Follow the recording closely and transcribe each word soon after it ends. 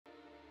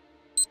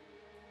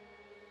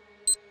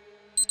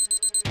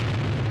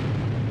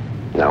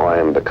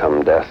time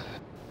become death,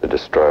 the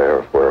destroyer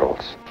of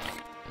worlds.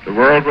 The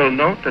world will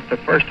note that the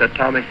first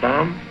atomic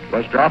bomb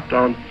was dropped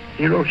on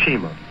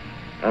Hiroshima,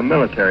 a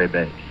military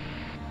base.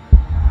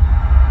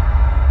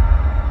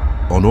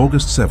 On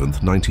August 7,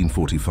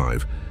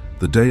 1945,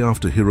 the day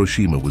after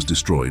Hiroshima was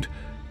destroyed,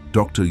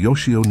 Dr.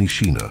 Yoshio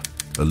Nishina,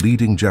 a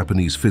leading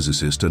Japanese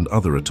physicist and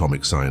other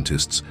atomic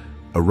scientists,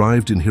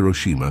 arrived in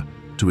Hiroshima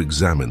to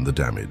examine the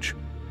damage.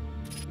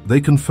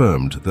 They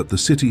confirmed that the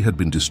city had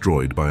been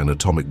destroyed by an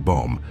atomic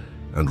bomb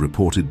and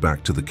reported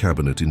back to the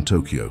cabinet in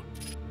Tokyo.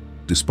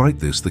 Despite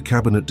this, the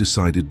cabinet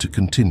decided to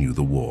continue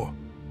the war,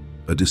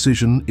 a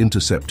decision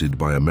intercepted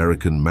by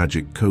American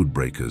magic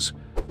codebreakers.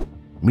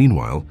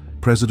 Meanwhile,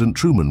 President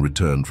Truman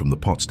returned from the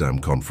Potsdam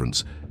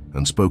Conference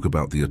and spoke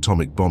about the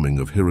atomic bombing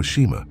of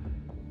Hiroshima,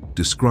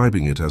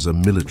 describing it as a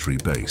military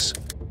base.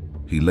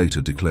 He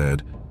later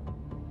declared,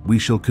 "We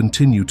shall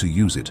continue to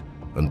use it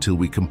until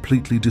we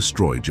completely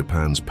destroy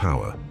Japan's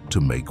power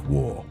to make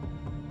war."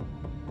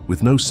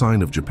 With no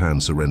sign of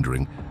Japan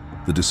surrendering,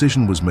 the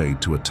decision was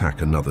made to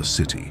attack another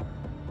city.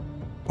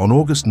 On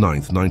August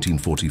 9,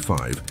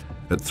 1945,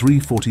 at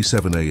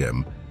 3:47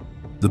 a.m.,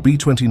 the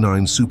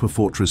B-29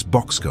 superfortress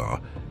Boxcar,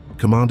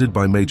 commanded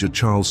by Major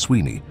Charles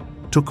Sweeney,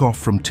 took off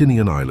from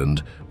Tinian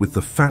Island with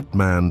the Fat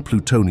Man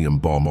plutonium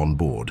bomb on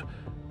board.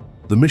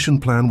 The mission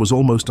plan was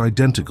almost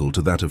identical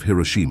to that of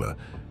Hiroshima,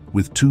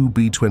 with 2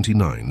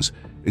 B-29s,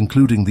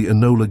 including the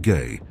Enola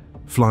Gay,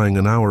 flying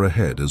an hour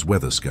ahead as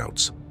weather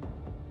scouts.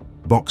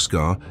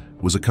 Boxcar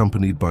was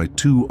accompanied by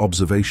 2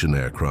 observation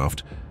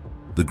aircraft,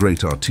 the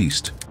Great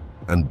Artiste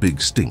and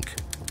Big Stink.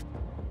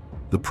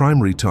 The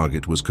primary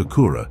target was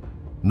Kokura,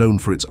 known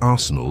for its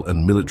arsenal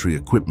and military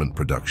equipment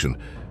production,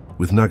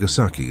 with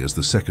Nagasaki as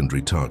the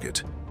secondary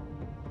target.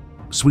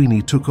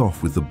 Sweeney took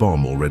off with the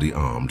bomb already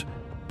armed,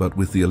 but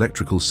with the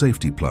electrical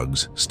safety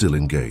plugs still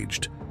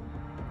engaged.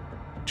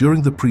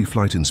 During the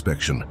pre-flight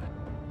inspection,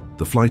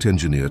 the flight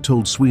engineer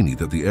told Sweeney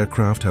that the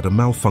aircraft had a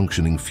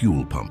malfunctioning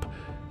fuel pump.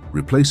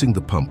 Replacing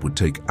the pump would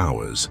take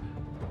hours,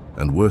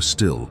 and worse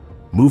still,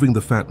 moving the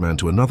Fat Man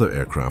to another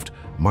aircraft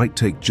might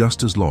take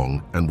just as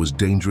long and was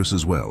dangerous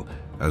as well,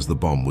 as the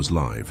bomb was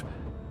live.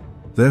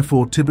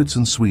 Therefore, Tibbets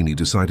and Sweeney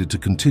decided to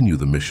continue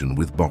the mission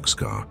with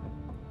Boxcar.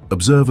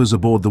 Observers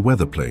aboard the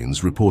weather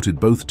planes reported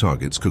both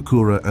targets,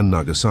 Kokura and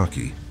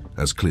Nagasaki,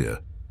 as clear.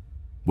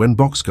 When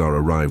Boxcar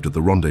arrived at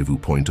the rendezvous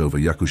point over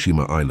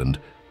Yakushima Island,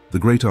 the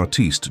Great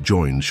Artiste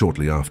joined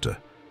shortly after.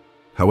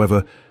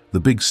 However, the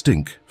Big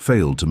Stink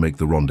failed to make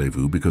the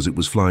rendezvous because it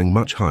was flying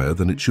much higher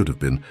than it should have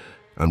been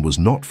and was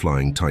not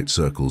flying tight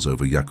circles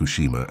over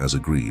Yakushima as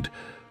agreed.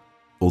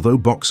 Although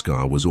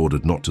Boxcar was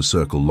ordered not to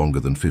circle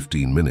longer than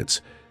 15 minutes,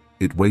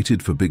 it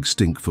waited for Big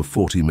Stink for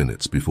 40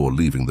 minutes before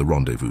leaving the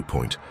rendezvous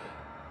point.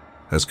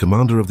 As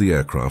commander of the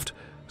aircraft,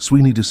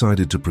 Sweeney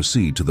decided to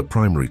proceed to the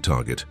primary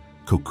target,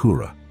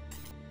 Kokura.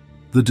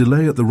 The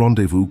delay at the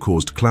rendezvous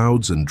caused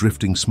clouds and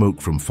drifting smoke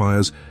from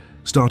fires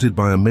started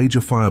by a major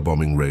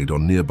firebombing raid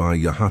on nearby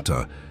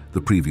Yahata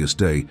the previous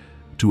day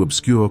to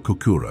obscure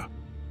Kokura.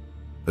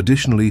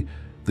 Additionally,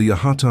 the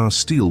Yahata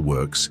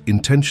steelworks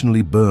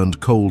intentionally burned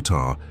coal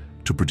tar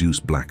to produce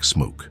black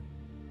smoke.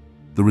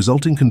 The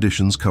resulting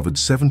conditions covered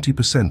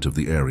 70% of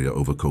the area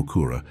over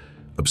Kokura,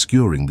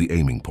 obscuring the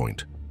aiming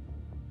point.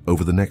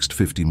 Over the next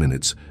 50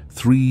 minutes,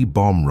 3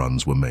 bomb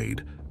runs were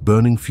made,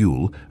 burning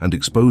fuel and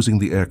exposing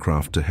the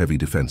aircraft to heavy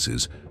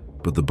defenses,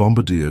 but the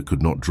bombardier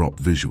could not drop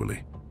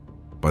visually.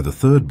 By the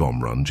 3rd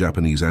bomb run,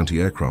 Japanese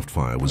anti-aircraft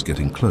fire was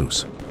getting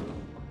close.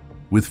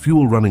 With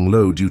fuel running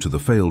low due to the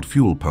failed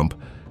fuel pump,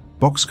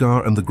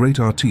 Boxcar and the Great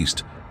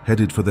Artiste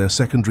headed for their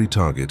secondary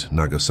target,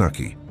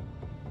 Nagasaki.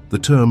 The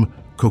term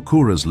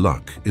Kokura's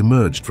luck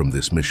emerged from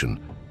this mission,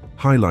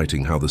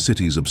 highlighting how the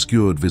city's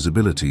obscured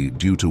visibility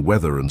due to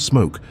weather and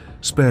smoke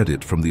spared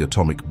it from the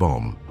atomic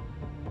bomb.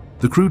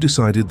 The crew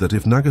decided that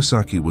if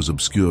Nagasaki was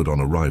obscured on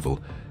arrival,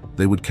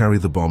 they would carry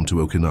the bomb to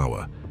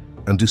Okinawa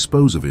and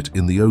dispose of it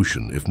in the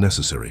ocean if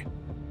necessary.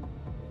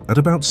 At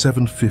about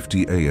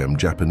 7:50 a.m.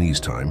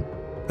 Japanese time,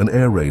 an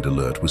air raid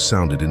alert was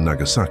sounded in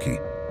Nagasaki,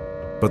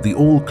 but the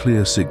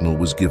all-clear signal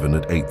was given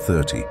at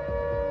 8:30,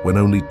 when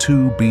only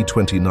 2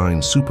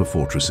 B-29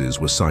 superfortresses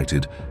were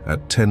sighted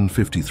at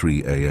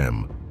 10:53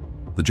 a.m.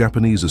 The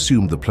Japanese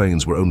assumed the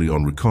planes were only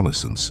on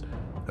reconnaissance,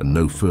 and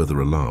no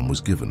further alarm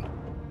was given.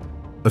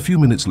 A few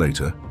minutes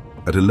later,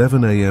 at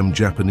 11 a.m.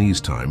 Japanese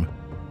time,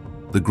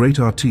 the Great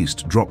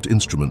Artiste dropped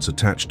instruments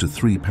attached to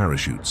 3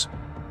 parachutes.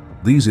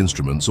 These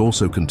instruments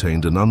also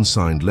contained an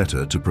unsigned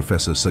letter to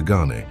Professor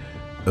Sagane,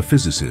 a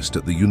physicist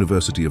at the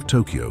University of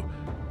Tokyo,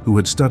 who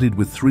had studied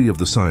with 3 of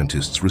the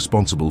scientists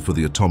responsible for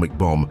the atomic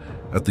bomb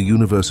at the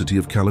University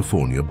of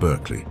California,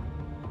 Berkeley.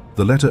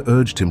 The letter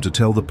urged him to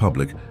tell the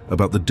public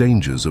about the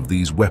dangers of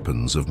these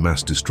weapons of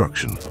mass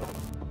destruction.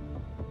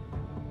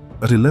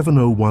 At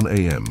 11:01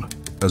 a.m.,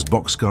 as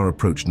Boxcar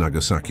approached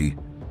Nagasaki,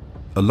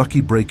 a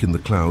lucky break in the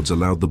clouds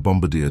allowed the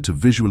bombardier to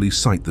visually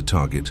sight the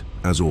target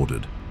as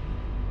ordered.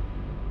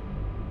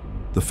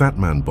 The Fat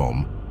Man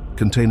bomb,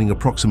 containing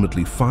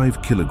approximately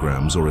 5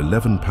 kilograms or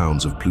 11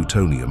 pounds of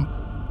plutonium,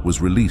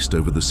 was released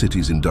over the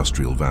city's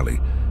industrial valley,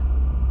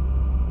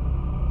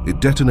 It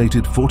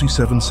detonated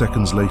 47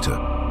 seconds later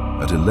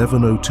at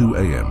 11:02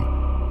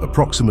 a.m.,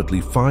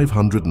 approximately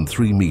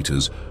 503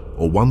 meters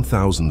or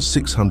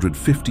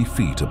 1,650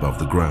 feet above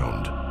the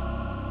ground.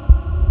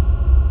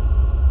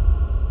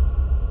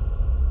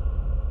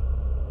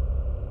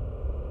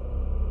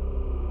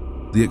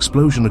 The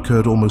explosion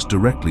occurred almost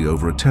directly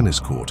over a tennis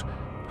court,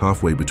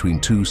 halfway between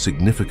two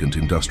significant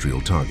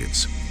industrial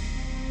targets: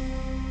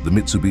 the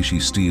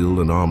Mitsubishi Steel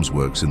and Arms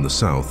Works in the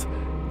south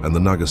and the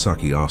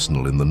Nagasaki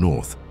Arsenal in the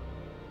north.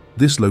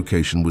 This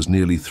location was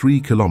nearly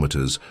 3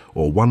 kilometers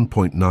or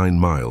 1.9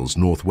 miles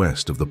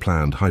northwest of the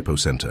planned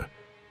hypocenter.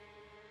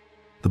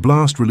 The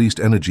blast released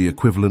energy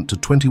equivalent to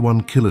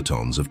 21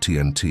 kilotons of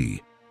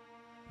TNT.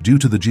 Due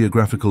to the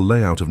geographical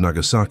layout of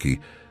Nagasaki,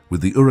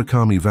 with the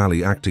Urakami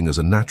Valley acting as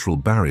a natural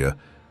barrier,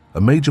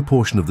 a major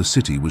portion of the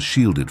city was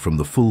shielded from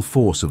the full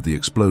force of the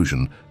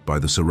explosion by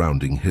the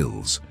surrounding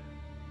hills.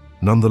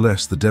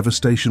 Nonetheless, the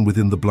devastation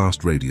within the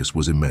blast radius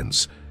was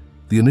immense.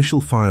 The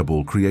initial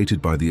fireball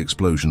created by the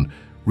explosion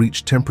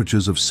reached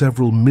temperatures of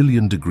several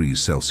million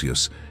degrees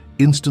Celsius,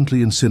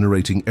 instantly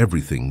incinerating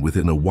everything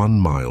within a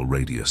 1-mile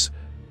radius.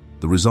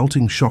 The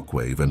resulting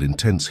shockwave and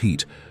intense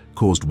heat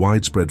caused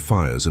widespread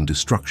fires and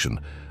destruction,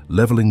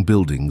 leveling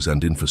buildings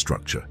and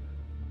infrastructure.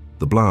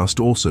 The blast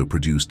also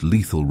produced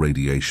lethal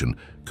radiation,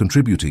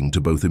 contributing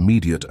to both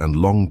immediate and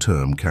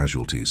long-term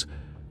casualties.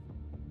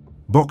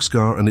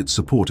 Bockscar and its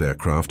support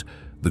aircraft,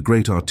 the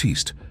Great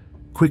Artiste,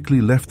 quickly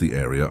left the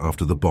area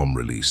after the bomb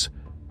release.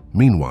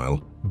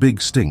 Meanwhile,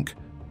 Big Stink,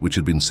 which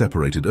had been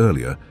separated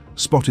earlier,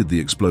 spotted the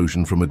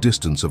explosion from a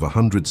distance of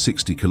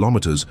 160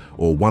 kilometers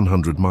or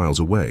 100 miles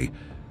away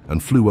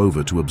and flew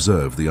over to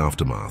observe the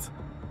aftermath.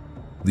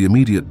 The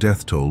immediate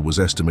death toll was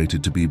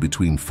estimated to be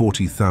between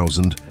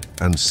 40,000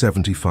 and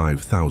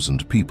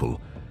 75,000 people,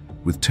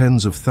 with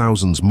tens of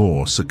thousands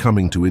more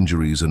succumbing to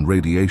injuries and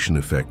radiation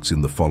effects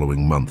in the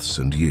following months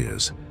and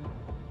years.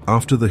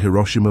 After the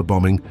Hiroshima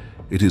bombing,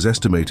 it is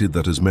estimated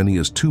that as many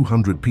as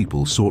 200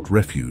 people sought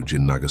refuge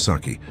in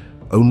Nagasaki,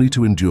 only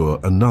to endure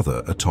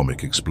another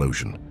atomic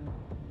explosion.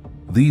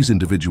 These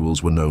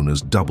individuals were known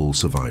as double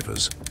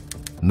survivors.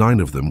 9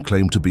 of them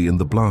claimed to be in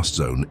the blast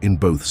zone in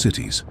both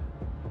cities.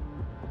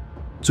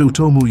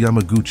 Tsutomu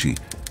Yamaguchi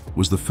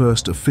was the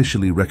first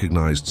officially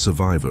recognized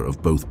survivor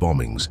of both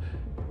bombings.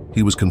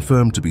 He was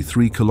confirmed to be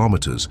 3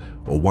 kilometers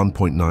or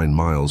 1.9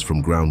 miles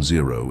from ground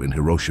zero in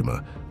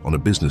Hiroshima on a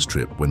business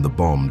trip when the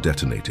bomb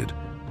detonated.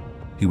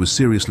 He was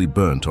seriously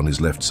burnt on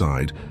his left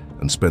side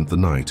and spent the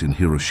night in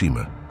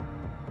Hiroshima.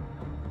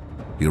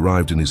 He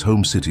arrived in his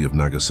home city of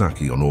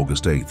Nagasaki on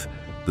August 8th,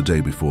 the day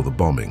before the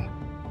bombing,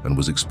 and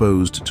was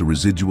exposed to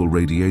residual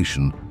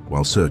radiation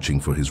while searching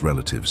for his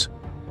relatives.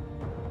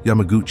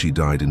 Yamaguchi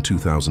died in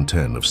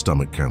 2010 of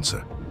stomach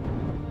cancer.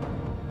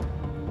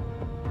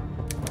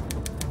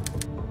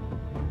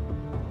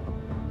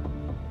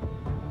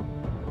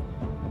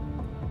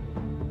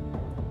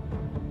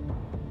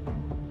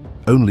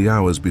 Only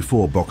hours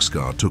before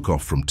Bockscar took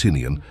off from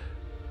Tinian,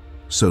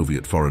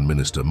 Soviet Foreign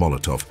Minister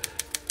Molotov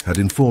had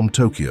informed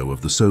Tokyo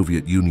of the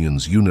Soviet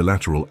Union's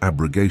unilateral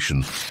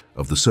abrogation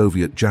of the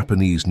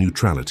Soviet-Japanese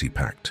Neutrality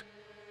Pact.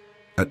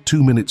 At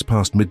 2 minutes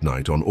past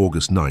midnight on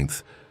August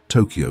 9th,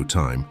 Tokyo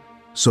time,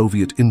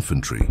 Soviet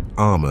infantry,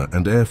 armor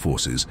and air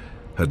forces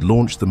had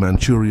launched the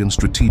Manchurian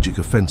Strategic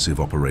Offensive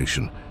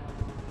Operation.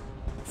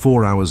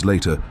 4 hours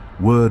later,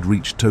 word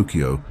reached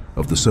Tokyo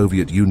of the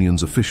Soviet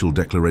Union's official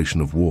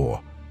declaration of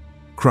war,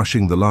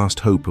 crushing the last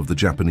hope of the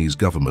Japanese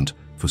government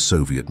for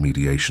Soviet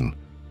mediation.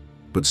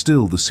 But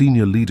still, the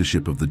senior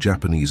leadership of the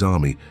Japanese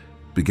army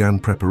began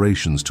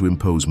preparations to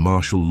impose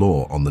martial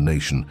law on the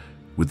nation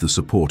with the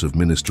support of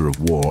Minister of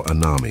War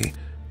Anami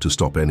to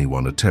stop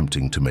anyone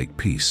attempting to make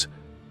peace.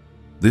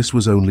 This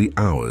was only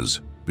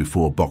hours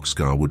before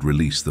Bockscar would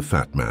release the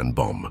Fat Man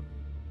bomb.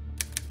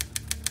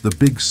 The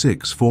Big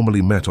Six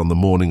formally met on the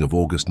morning of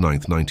August 9,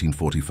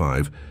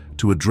 1945,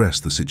 to address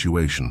the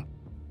situation.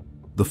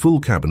 The full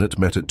cabinet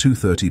met at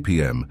 2:30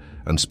 p.m.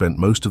 and spent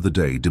most of the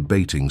day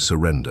debating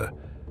surrender.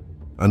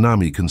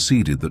 Anami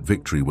conceded that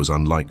victory was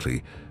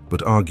unlikely,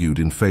 but argued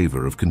in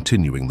favor of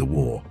continuing the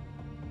war.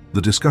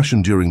 The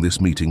discussion during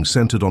this meeting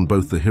centered on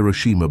both the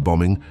Hiroshima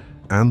bombing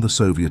and the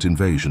Soviet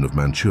invasion of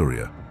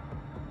Manchuria.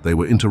 They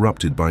were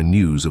interrupted by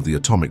news of the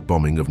atomic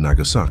bombing of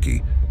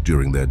Nagasaki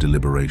during their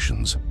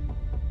deliberations.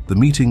 The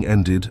meeting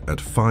ended at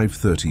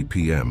 5:30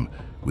 p.m.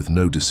 with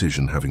no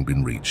decision having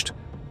been reached.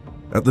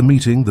 At the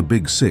meeting, the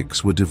Big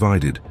Six were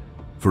divided.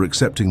 For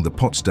accepting the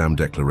Potsdam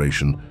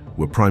Declaration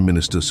were Prime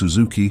Minister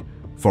Suzuki,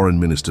 Foreign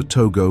Minister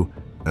Togo,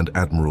 and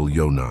Admiral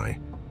Yonai.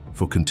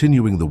 For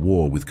continuing the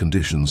war with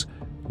conditions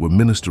were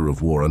Minister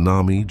of War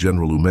Anami,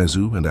 General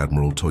Umezu, and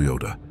Admiral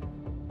Toyoda.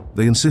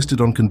 They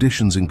insisted on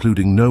conditions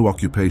including no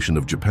occupation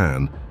of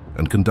Japan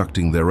and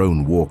conducting their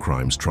own war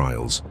crimes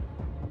trials.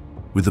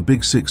 With the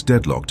Big Six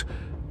deadlocked,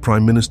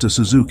 Prime Minister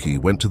Suzuki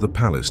went to the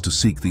palace to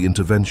seek the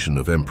intervention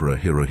of Emperor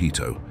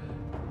Hirohito.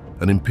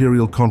 An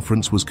imperial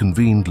conference was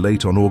convened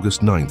late on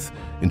August 9th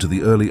into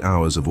the early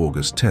hours of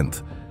August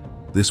 10th.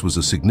 This was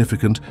a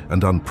significant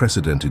and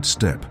unprecedented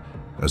step,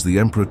 as the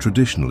emperor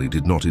traditionally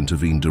did not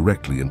intervene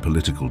directly in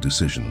political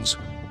decisions.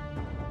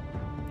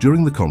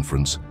 During the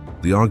conference,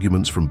 the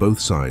arguments from both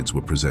sides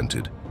were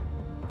presented.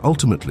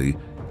 Ultimately,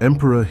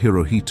 Emperor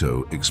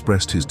Hirohito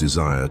expressed his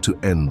desire to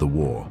end the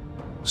war,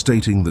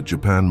 stating that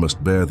Japan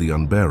must bear the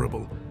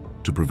unbearable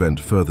to prevent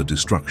further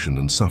destruction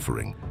and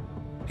suffering.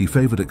 He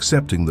favored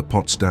accepting the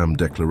Potsdam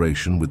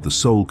Declaration with the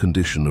sole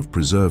condition of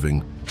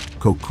preserving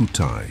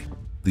Kokutai,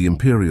 the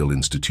imperial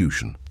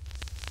institution.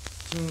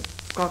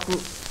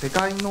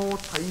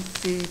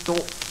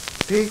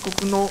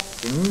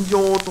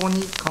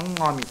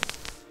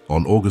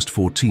 On August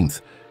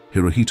 14th,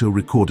 Hirohito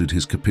recorded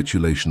his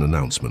capitulation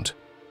announcement.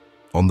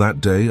 On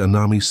that day,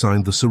 Anami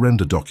signed the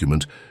surrender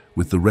document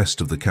with the rest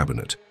of the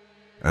cabinet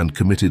and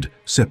committed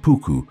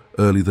seppuku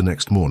early the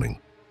next morning.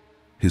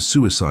 His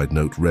suicide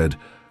note read,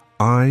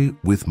 "I,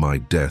 with my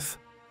death,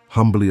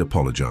 humbly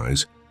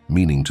apologize,"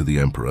 meaning to the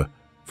emperor,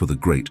 for the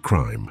great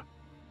crime.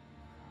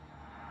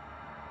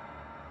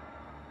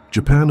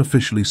 Japan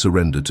officially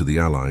surrendered to the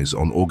Allies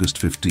on August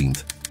 15,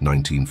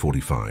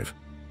 1945.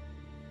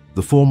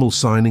 The formal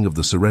signing of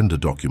the surrender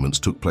documents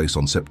took place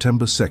on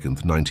September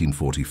 2,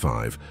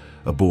 1945,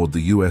 aboard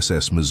the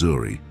USS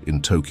Missouri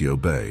in Tokyo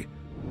Bay.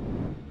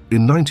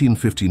 In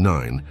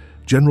 1959,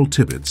 General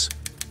Tibbets,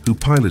 who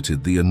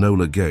piloted the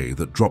Enola Gay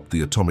that dropped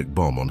the atomic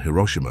bomb on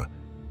Hiroshima,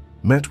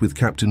 met with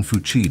Captain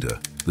Fuchida,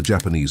 the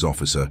Japanese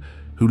officer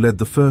who led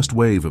the first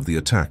wave of the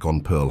attack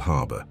on Pearl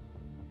Harbor.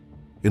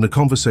 In a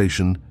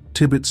conversation,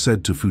 Tibbets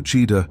said to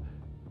Fuchida,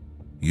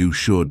 "You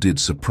sure did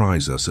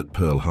surprise us at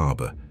Pearl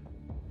Harbor,"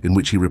 in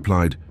which he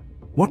replied,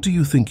 "What do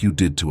you think you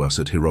did to us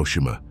at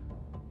Hiroshima?"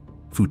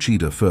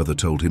 Fuchida further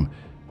told him,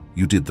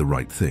 "You did the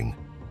right thing.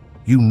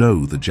 You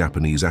know the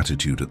Japanese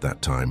attitude at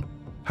that time,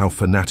 how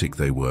fanatic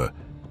they were.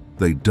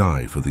 They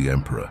die for the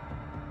emperor.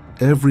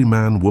 Every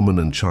man, woman,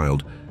 and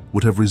child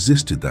would have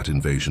resisted that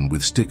invasion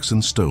with sticks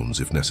and stones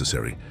if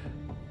necessary.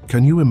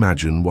 Can you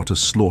imagine what a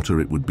slaughter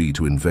it would be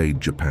to invade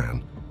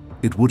Japan?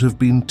 It would have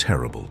been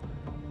terrible.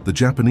 The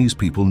Japanese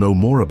people know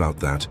more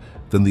about that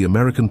than the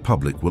American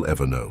public will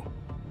ever know."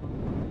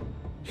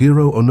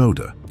 Hiro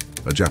Onoda,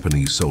 a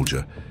Japanese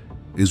soldier,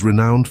 is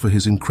renowned for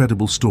his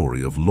incredible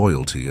story of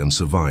loyalty and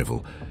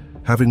survival,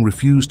 having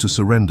refused to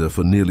surrender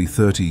for nearly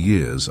 30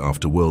 years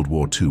after World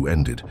War II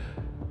ended.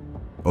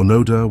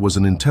 Onoda was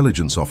an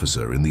intelligence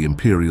officer in the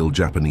Imperial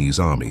Japanese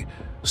Army,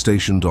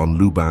 stationed on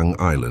Lubang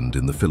Island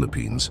in the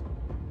Philippines.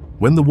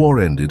 When the war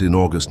ended in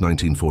August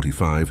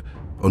 1945,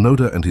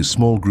 Onoda and his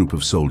small group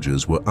of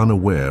soldiers were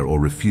unaware or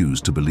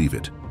refused to believe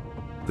it.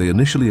 They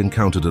initially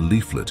encountered a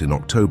leaflet in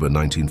October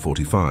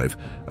 1945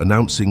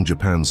 announcing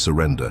Japan's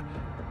surrender,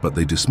 but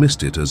they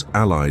dismissed it as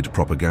Allied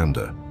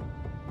propaganda.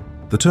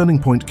 The turning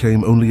point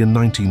came only in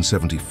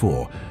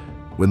 1974,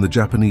 when the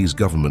Japanese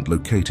government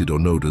located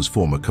Onoda's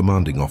former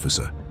commanding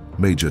officer,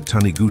 Major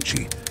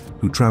Taniguchi,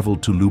 who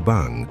traveled to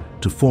Lubang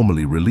to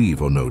formally relieve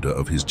Onoda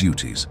of his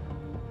duties.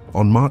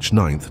 On March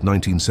 9,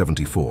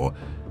 1974,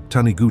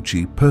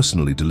 Taniguchi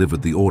personally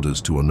delivered the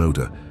orders to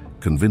Onoda,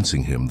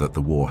 convincing him that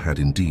the war had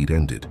indeed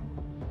ended.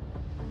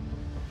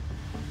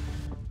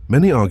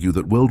 Many argue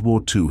that World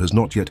War II has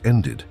not yet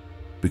ended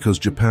because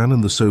Japan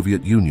and the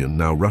Soviet Union,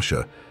 now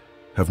Russia,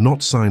 have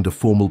not signed a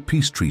formal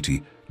peace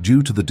treaty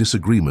due to the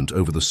disagreement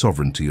over the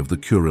sovereignty of the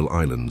Kuril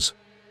Islands,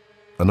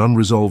 an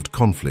unresolved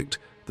conflict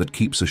that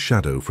keeps a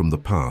shadow from the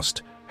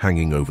past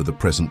hanging over the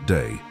present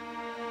day.